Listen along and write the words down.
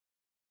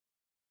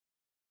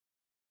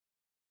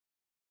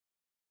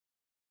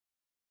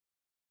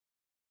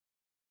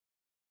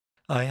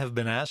I have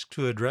been asked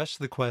to address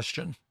the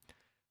question,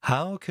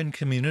 how can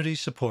community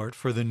support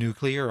for the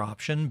nuclear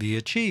option be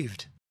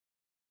achieved?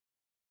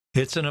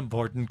 It's an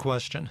important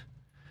question.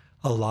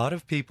 A lot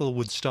of people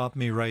would stop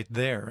me right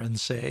there and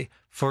say,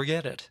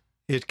 forget it.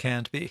 It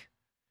can't be.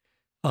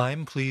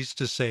 I'm pleased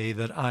to say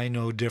that I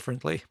know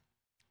differently.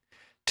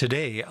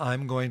 Today,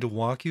 I'm going to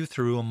walk you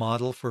through a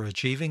model for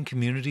achieving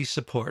community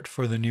support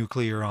for the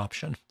nuclear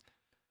option.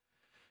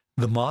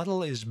 The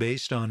model is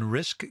based on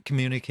risk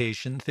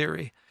communication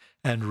theory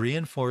and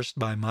reinforced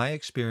by my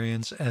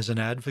experience as an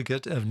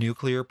advocate of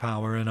nuclear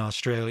power in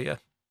Australia.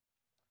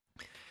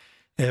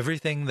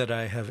 Everything that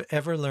I have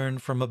ever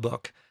learned from a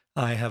book,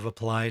 I have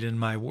applied in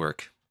my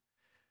work.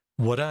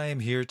 What I am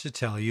here to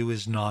tell you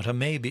is not a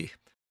maybe.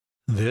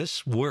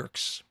 This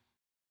works.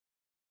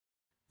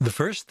 The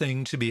first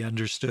thing to be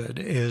understood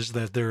is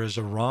that there is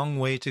a wrong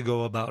way to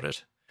go about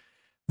it.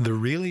 The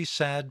really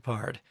sad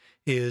part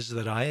is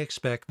that I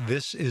expect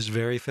this is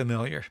very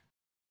familiar.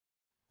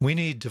 We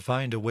need to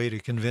find a way to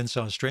convince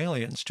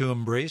Australians to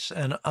embrace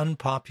an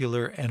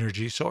unpopular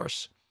energy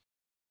source.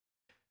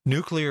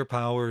 Nuclear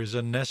power is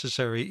a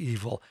necessary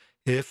evil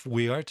if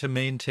we are to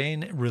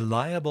maintain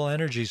reliable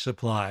energy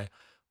supply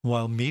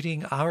while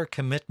meeting our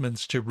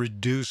commitments to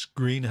reduce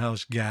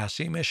greenhouse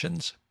gas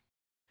emissions.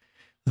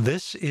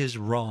 This is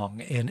wrong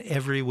in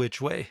every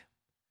which way.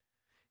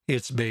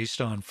 It's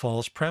based on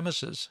false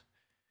premises.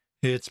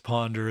 It's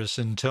ponderous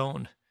in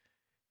tone.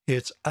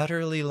 It's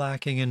utterly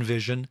lacking in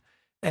vision,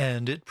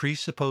 and it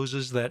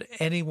presupposes that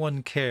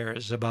anyone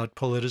cares about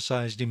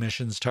politicized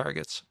emissions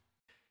targets.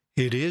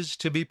 It is,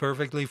 to be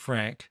perfectly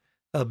frank,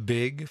 a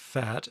big,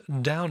 fat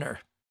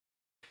downer.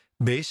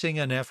 Basing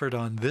an effort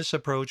on this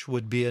approach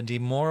would be a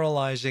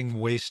demoralizing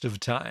waste of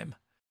time.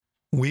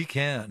 We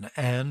can,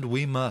 and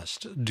we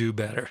must, do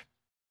better.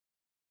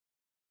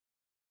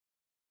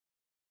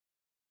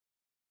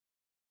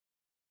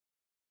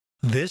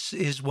 This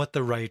is what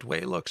the right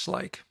way looks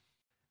like.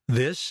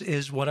 This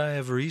is what I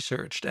have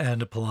researched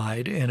and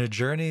applied in a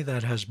journey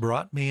that has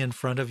brought me in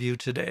front of you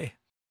today.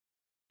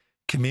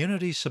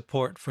 Community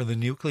support for the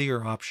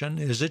nuclear option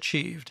is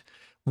achieved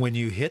when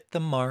you hit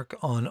the mark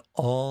on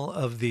all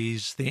of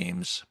these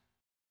themes.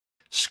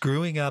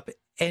 Screwing up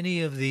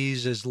any of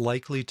these is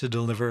likely to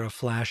deliver a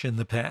flash in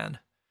the pan.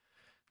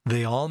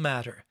 They all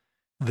matter.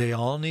 They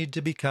all need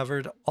to be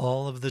covered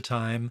all of the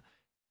time,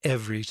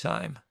 every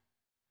time.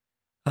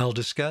 I'll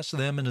discuss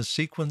them in a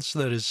sequence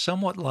that is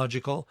somewhat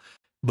logical,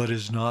 but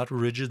is not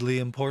rigidly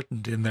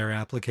important in their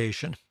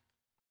application.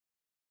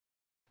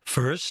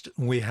 First,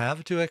 we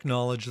have to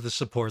acknowledge the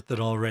support that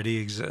already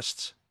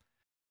exists.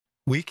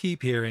 We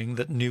keep hearing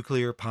that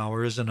nuclear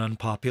power is an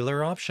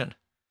unpopular option.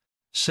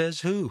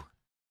 Says who?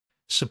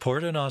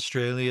 Support in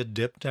Australia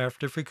dipped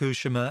after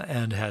Fukushima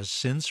and has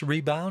since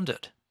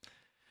rebounded.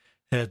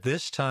 At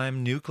this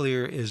time,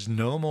 nuclear is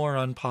no more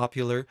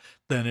unpopular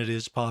than it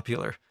is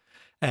popular,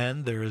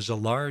 and there is a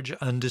large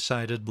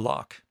undecided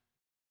block.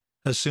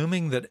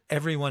 Assuming that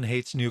everyone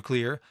hates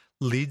nuclear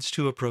leads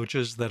to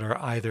approaches that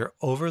are either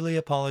overly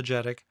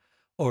apologetic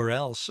or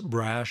else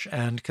brash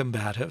and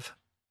combative.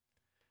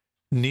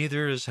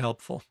 Neither is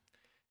helpful.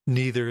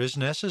 Neither is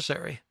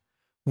necessary.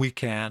 We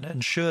can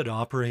and should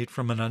operate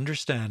from an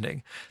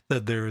understanding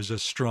that there is a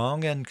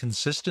strong and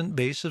consistent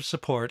base of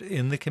support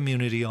in the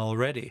community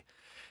already,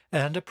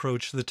 and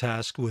approach the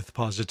task with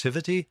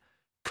positivity,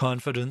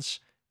 confidence,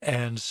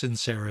 and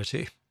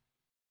sincerity.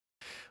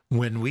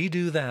 When we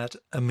do that,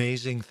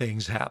 amazing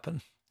things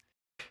happen.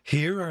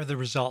 Here are the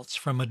results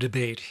from a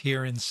debate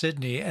here in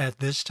Sydney at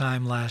this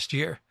time last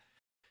year.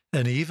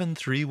 An even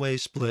three-way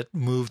split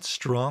moved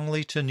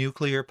strongly to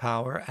nuclear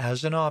power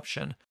as an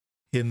option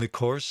in the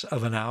course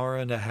of an hour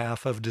and a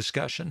half of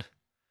discussion.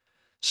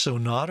 So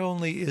not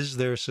only is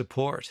there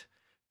support,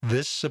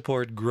 this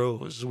support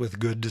grows with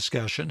good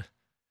discussion.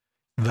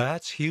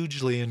 That's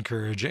hugely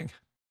encouraging.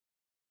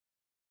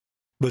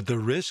 But the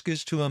risk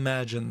is to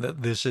imagine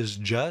that this is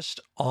just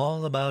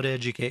all about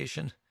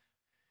education.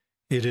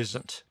 It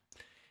isn't.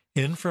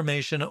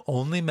 Information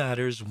only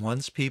matters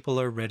once people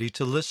are ready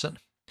to listen.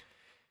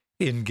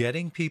 In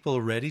getting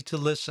people ready to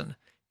listen,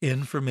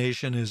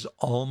 information is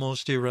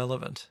almost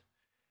irrelevant.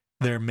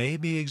 There may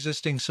be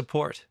existing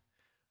support.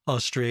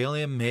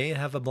 Australia may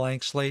have a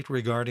blank slate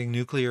regarding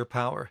nuclear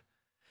power,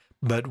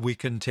 but we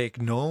can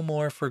take no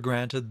more for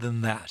granted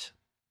than that.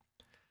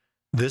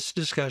 This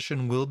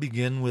discussion will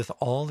begin with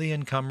all the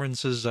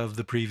encumbrances of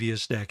the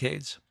previous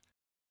decades.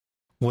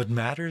 What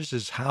matters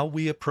is how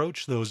we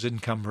approach those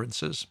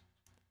encumbrances.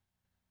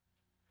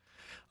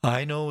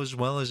 I know as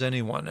well as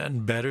anyone,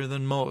 and better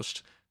than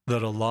most,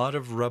 that a lot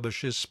of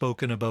rubbish is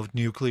spoken about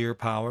nuclear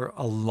power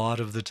a lot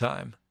of the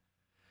time.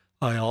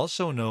 I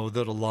also know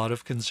that a lot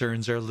of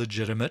concerns are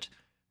legitimate,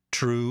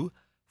 true,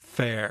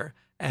 fair,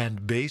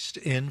 and based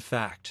in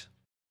fact.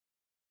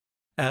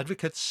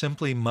 Advocates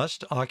simply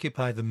must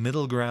occupy the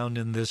middle ground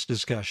in this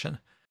discussion.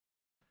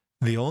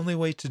 The only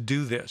way to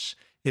do this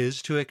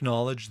is to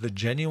acknowledge the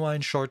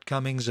genuine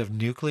shortcomings of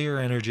nuclear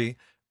energy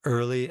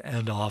early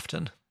and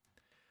often.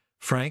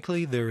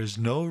 Frankly, there is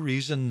no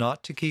reason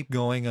not to keep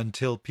going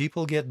until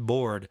people get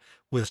bored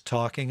with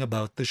talking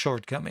about the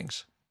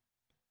shortcomings.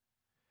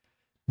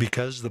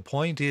 Because the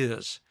point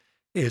is,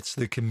 it's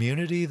the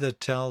community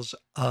that tells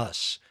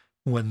us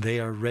when they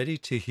are ready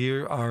to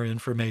hear our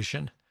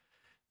information.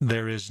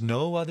 There is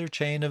no other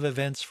chain of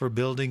events for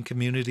building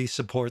community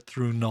support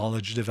through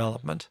knowledge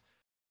development.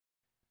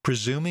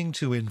 Presuming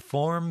to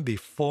inform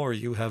before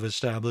you have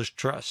established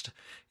trust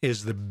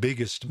is the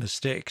biggest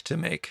mistake to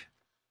make.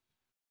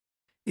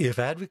 If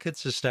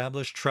advocates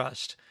establish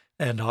trust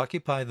and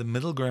occupy the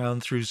middle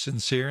ground through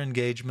sincere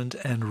engagement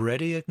and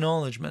ready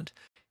acknowledgement,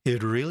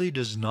 it really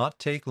does not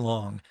take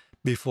long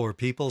before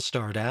people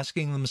start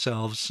asking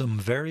themselves some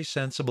very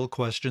sensible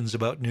questions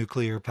about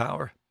nuclear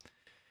power.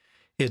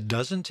 It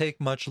doesn't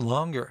take much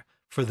longer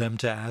for them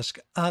to ask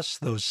us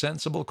those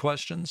sensible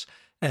questions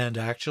and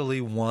actually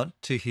want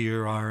to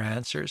hear our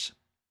answers.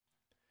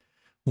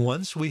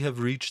 Once we have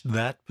reached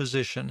that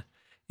position,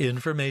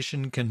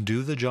 information can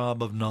do the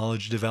job of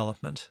knowledge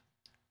development.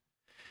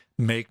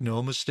 Make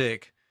no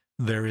mistake,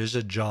 there is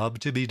a job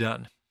to be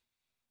done.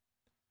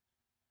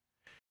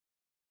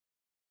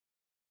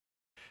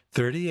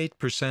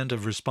 38%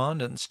 of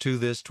respondents to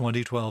this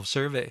 2012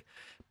 survey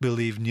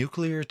believe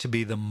nuclear to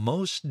be the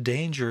most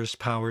dangerous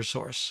power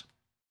source.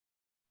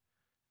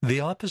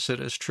 The opposite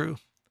is true.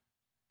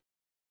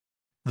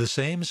 The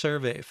same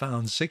survey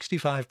found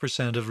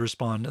 65% of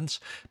respondents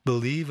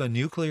believe a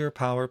nuclear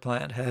power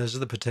plant has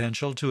the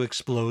potential to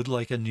explode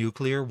like a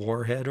nuclear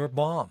warhead or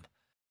bomb.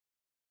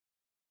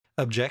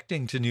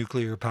 Objecting to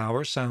nuclear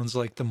power sounds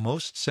like the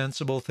most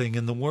sensible thing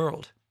in the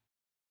world.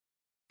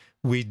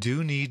 We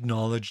do need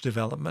knowledge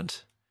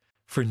development.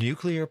 For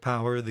nuclear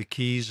power, the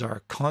keys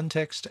are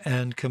context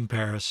and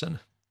comparison.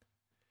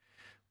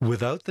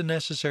 Without the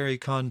necessary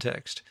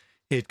context,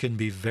 it can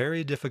be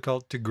very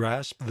difficult to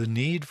grasp the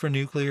need for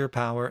nuclear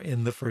power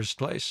in the first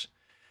place.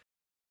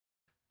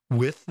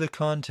 With the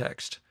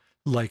context,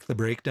 like the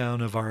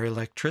breakdown of our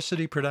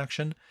electricity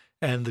production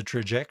and the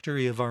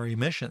trajectory of our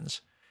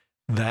emissions,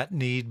 that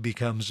need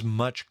becomes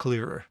much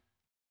clearer.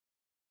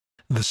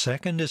 The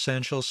second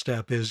essential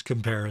step is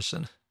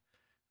comparison.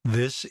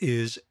 This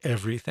is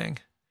everything.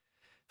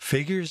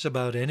 Figures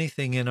about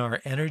anything in our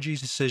energy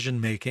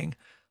decision-making,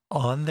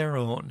 on their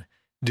own,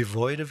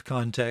 devoid of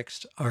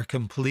context, are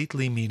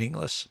completely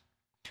meaningless.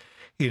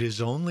 It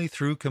is only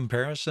through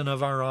comparison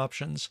of our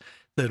options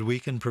that we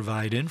can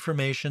provide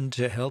information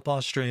to help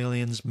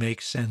Australians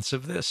make sense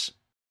of this.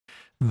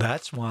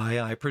 That's why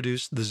I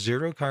produced the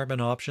Zero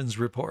Carbon Options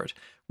Report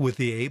with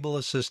the able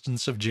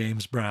assistance of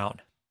James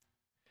Brown.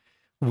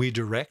 We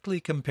directly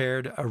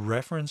compared a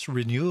reference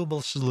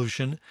renewable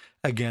solution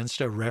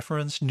against a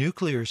reference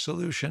nuclear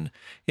solution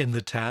in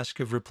the task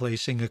of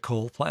replacing a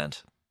coal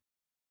plant.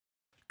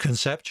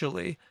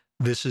 Conceptually,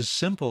 this is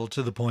simple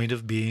to the point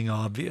of being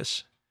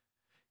obvious.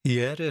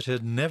 Yet it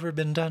had never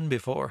been done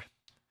before.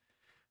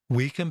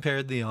 We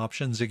compared the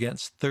options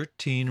against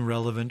 13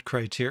 relevant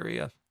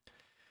criteria.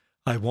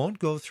 I won't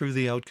go through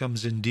the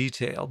outcomes in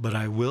detail, but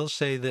I will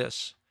say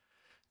this.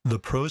 The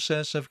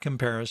process of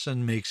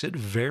comparison makes it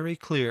very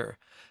clear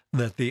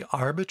that the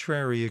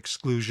arbitrary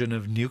exclusion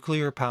of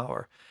nuclear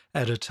power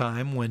at a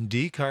time when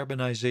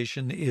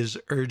decarbonization is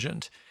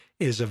urgent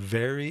is a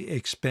very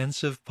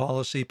expensive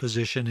policy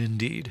position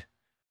indeed.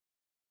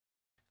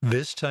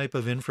 This type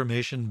of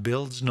information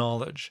builds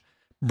knowledge,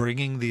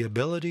 bringing the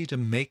ability to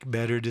make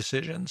better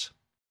decisions.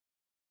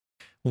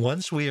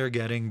 Once we are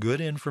getting good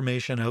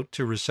information out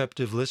to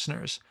receptive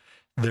listeners,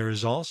 there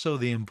is also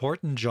the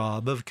important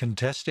job of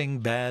contesting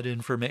bad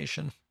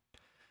information.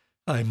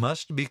 I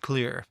must be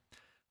clear.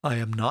 I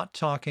am not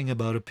talking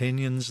about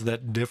opinions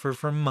that differ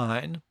from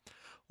mine,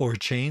 or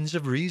chains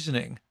of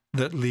reasoning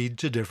that lead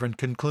to different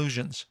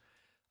conclusions.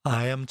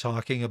 I am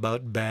talking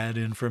about bad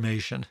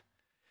information.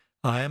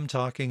 I am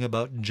talking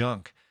about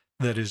junk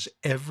that is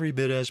every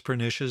bit as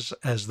pernicious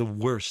as the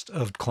worst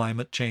of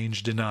climate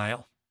change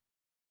denial.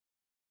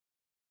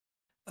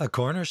 A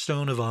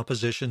cornerstone of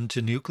opposition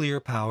to nuclear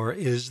power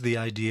is the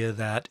idea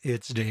that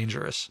it's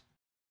dangerous.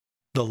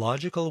 The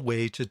logical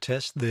way to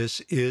test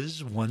this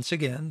is, once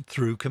again,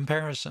 through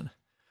comparison.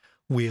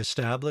 We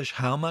establish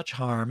how much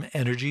harm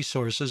energy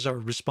sources are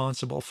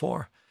responsible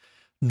for,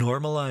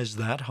 normalize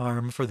that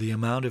harm for the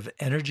amount of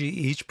energy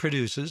each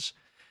produces,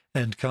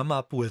 and come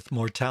up with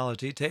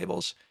mortality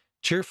tables,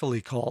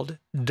 cheerfully called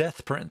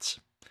death prints.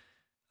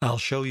 I'll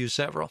show you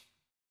several.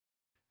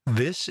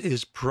 This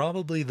is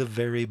probably the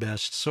very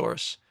best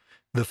source,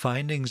 the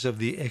findings of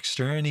the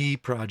Extern-E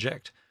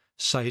project,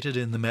 cited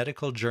in the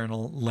medical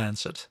journal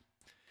Lancet.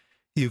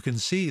 You can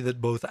see that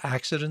both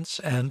accidents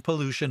and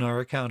pollution are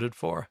accounted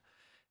for,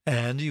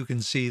 and you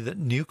can see that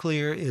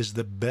nuclear is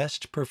the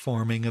best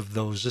performing of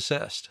those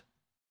assessed.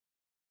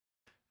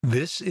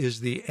 This is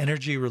the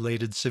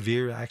Energy-Related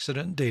Severe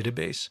Accident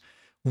Database,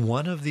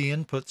 one of the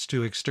inputs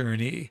to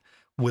Extern-E,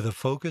 with a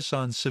focus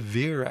on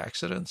severe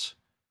accidents.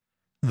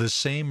 The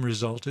same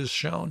result is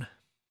shown.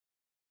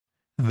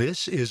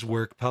 This is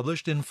work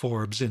published in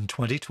Forbes in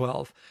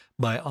 2012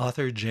 by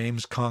author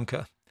James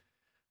Conca.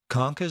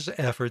 Conca's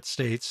effort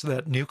states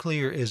that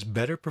nuclear is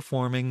better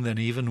performing than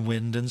even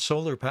wind and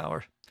solar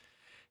power.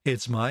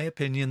 It's my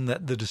opinion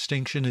that the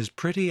distinction is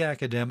pretty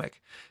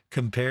academic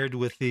compared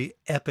with the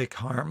epic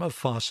harm of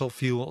fossil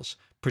fuels,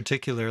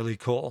 particularly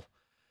coal.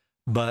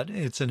 But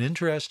it's an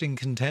interesting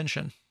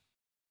contention.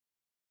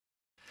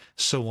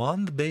 So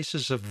on the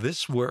basis of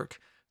this work,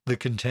 the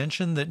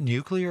contention that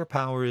nuclear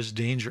power is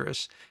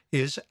dangerous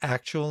is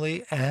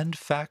actually and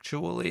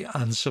factually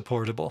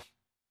unsupportable.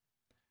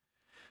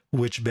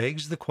 Which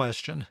begs the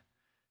question,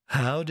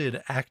 how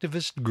did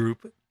activist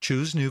group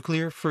Choose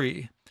Nuclear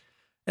Free,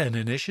 an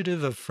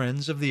initiative of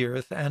Friends of the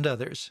Earth and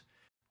others,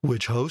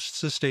 which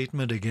hosts a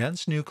statement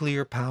against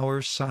nuclear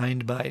power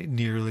signed by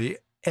nearly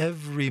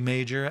every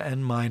major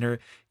and minor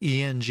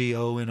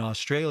ENGO in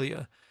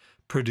Australia,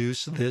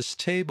 produce this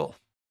table?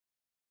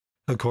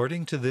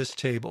 According to this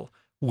table,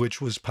 which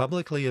was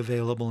publicly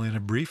available in a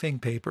briefing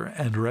paper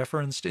and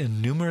referenced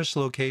in numerous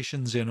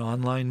locations in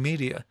online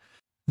media,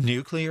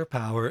 nuclear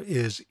power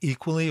is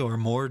equally or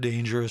more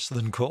dangerous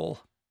than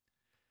coal.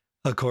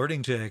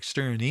 According to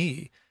Extern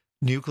E,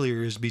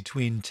 nuclear is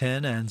between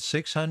 10 and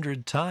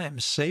 600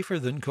 times safer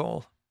than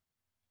coal.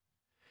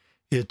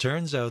 It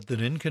turns out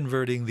that in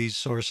converting these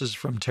sources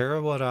from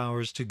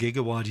terawatt-hours to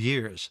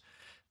gigawatt-years,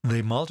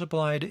 they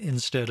multiplied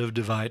instead of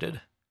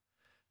divided.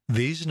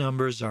 These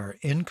numbers are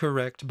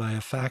incorrect by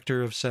a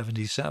factor of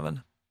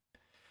 77.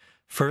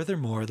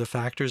 Furthermore, the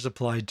factors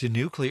applied to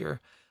nuclear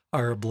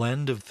are a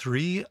blend of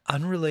 3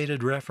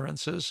 unrelated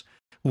references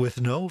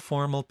with no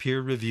formal peer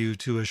review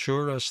to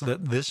assure us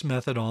that this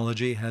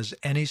methodology has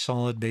any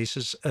solid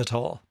basis at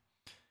all.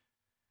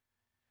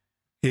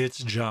 It's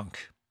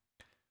junk.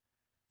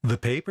 The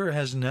paper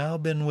has now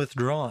been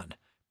withdrawn,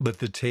 but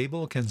the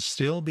table can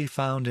still be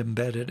found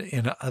embedded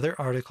in other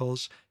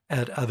articles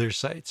at other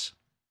sites.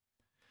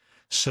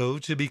 So,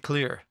 to be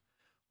clear,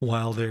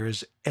 while there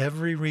is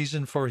every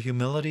reason for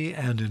humility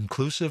and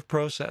inclusive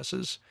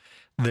processes,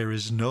 there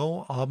is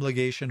no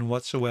obligation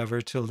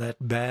whatsoever to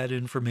let bad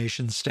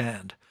information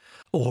stand,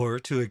 or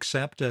to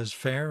accept as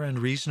fair and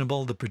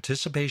reasonable the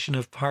participation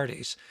of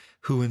parties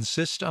who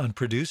insist on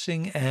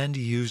producing and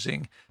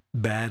using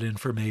bad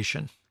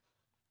information.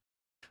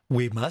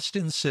 We must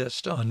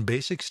insist on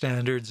basic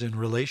standards in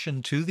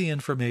relation to the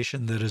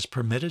information that is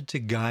permitted to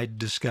guide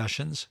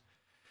discussions.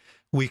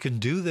 We can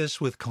do this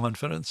with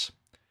confidence.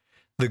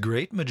 The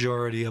great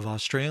majority of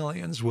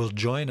Australians will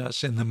join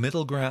us in the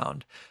middle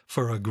ground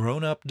for a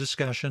grown-up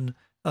discussion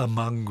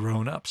among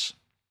grown-ups.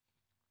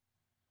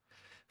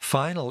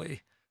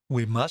 Finally,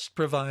 we must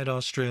provide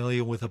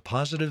Australia with a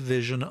positive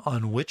vision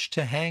on which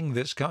to hang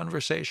this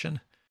conversation.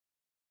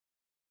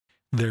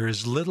 There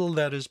is little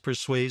that is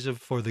persuasive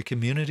for the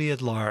community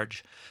at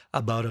large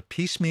about a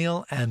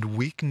piecemeal and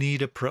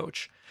weak-kneed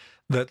approach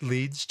that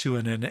leads to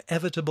an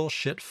inevitable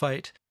shit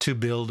fight to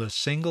build a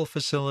single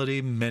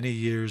facility many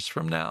years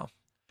from now.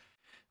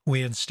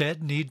 We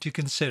instead need to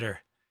consider,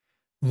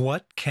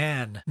 what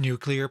can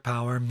nuclear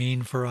power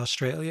mean for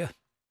Australia?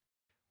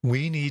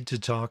 We need to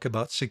talk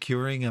about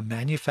securing a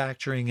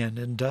manufacturing and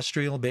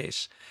industrial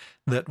base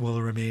that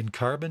will remain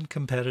carbon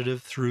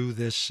competitive through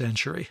this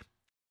century.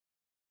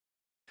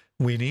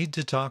 We need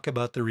to talk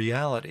about the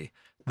reality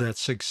that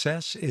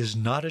success is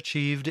not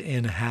achieved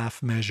in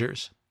half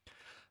measures.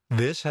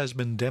 This has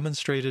been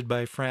demonstrated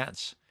by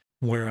France,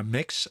 where a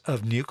mix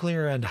of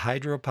nuclear and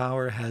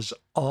hydropower has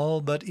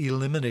all but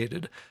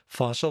eliminated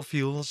fossil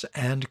fuels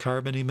and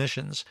carbon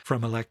emissions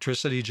from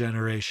electricity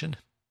generation.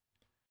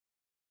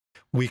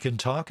 We can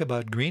talk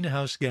about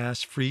greenhouse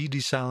gas-free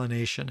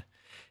desalination,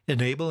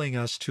 enabling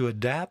us to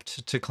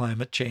adapt to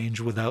climate change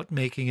without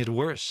making it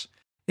worse,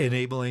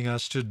 enabling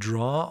us to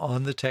draw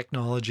on the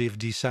technology of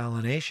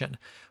desalination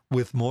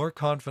with more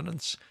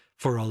confidence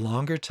for a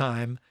longer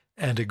time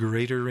and a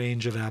greater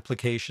range of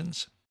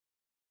applications.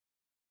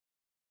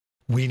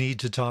 We need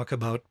to talk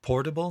about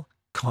portable,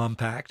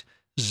 compact,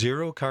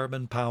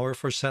 zero-carbon power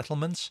for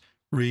settlements,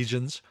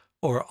 regions,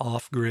 or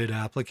off-grid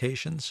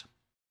applications.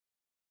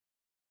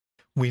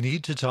 We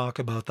need to talk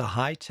about the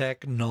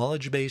high-tech,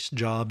 knowledge-based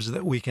jobs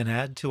that we can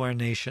add to our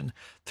nation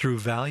through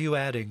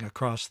value-adding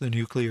across the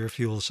nuclear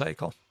fuel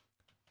cycle.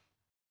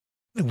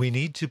 We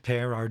need to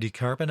pair our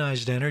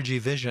decarbonized energy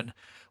vision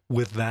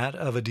with that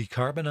of a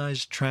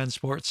decarbonized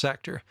transport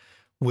sector,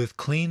 with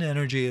clean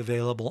energy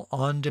available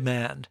on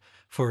demand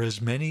for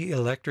as many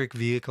electric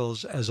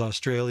vehicles as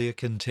Australia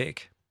can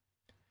take.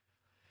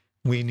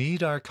 We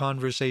need our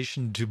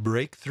conversation to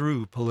break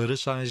through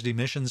politicized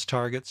emissions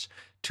targets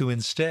to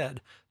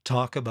instead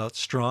talk about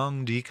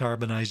strong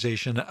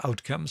decarbonization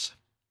outcomes.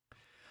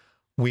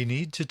 We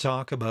need to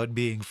talk about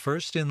being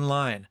first in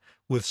line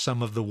with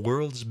some of the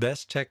world's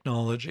best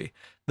technology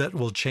that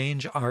will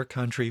change our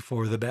country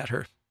for the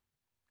better.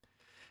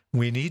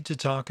 We need to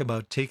talk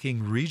about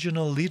taking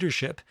regional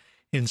leadership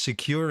in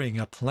securing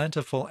a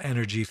plentiful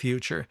energy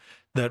future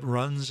that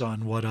runs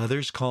on what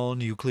others call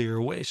nuclear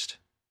waste.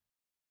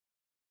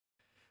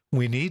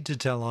 We need to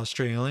tell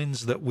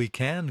Australians that we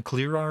can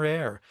clear our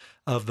air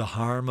of the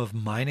harm of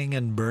mining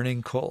and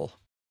burning coal.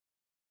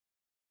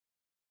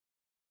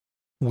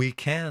 We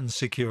can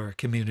secure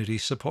community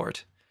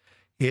support.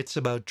 It's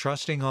about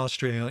trusting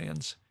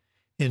Australians,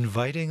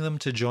 inviting them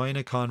to join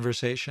a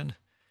conversation,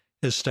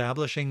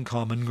 establishing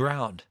common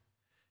ground,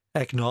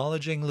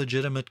 acknowledging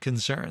legitimate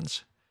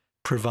concerns,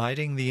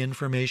 providing the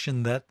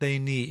information that they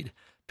need,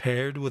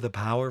 paired with a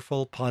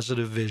powerful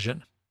positive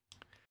vision.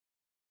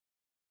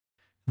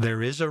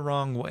 There is a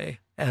wrong way,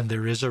 and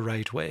there is a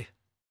right way.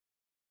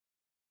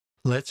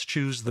 Let's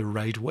choose the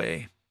right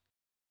way.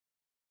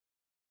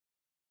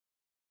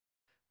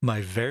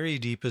 My very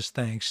deepest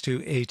thanks to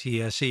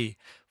ATSE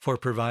for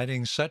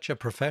providing such a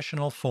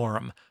professional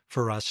forum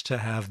for us to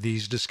have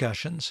these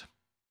discussions.